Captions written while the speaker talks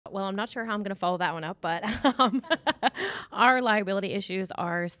Well, I'm not sure how I'm going to follow that one up, but our liability issues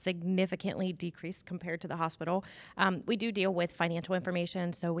are significantly decreased compared to the hospital. We do deal with financial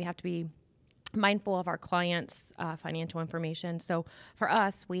information, so we have to be mindful of our clients' financial information. So for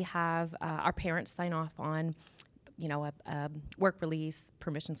us, we have our parents sign off on a work release,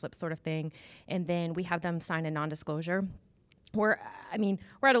 permission slip sort of thing, and then we have them sign a non-disclosure. We're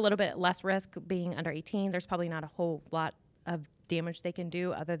at a little bit less risk being under 18. There's probably not a whole lot of damage they can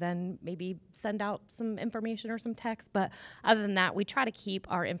do other than maybe send out some information or some text. But other than that, we try to keep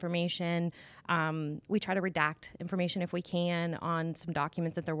our information. We try to redact information if we can on some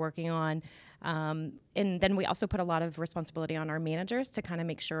documents that they're working on. And then we also put a lot of responsibility on our managers to kind of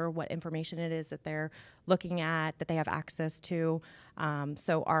make sure what information it is that they're looking at, that they have access to.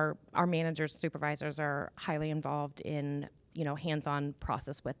 So our managers, supervisors are highly involved in, hands-on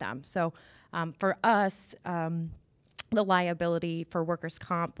process with them. So for us, the liability for workers'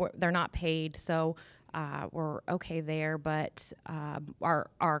 comp, they're not paid, so we're okay there. But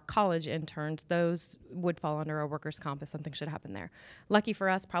our college interns, those would fall under a workers' comp if something should happen there. Lucky for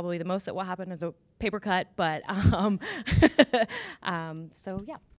us, probably the most that will happen is a paper cut. But so yeah.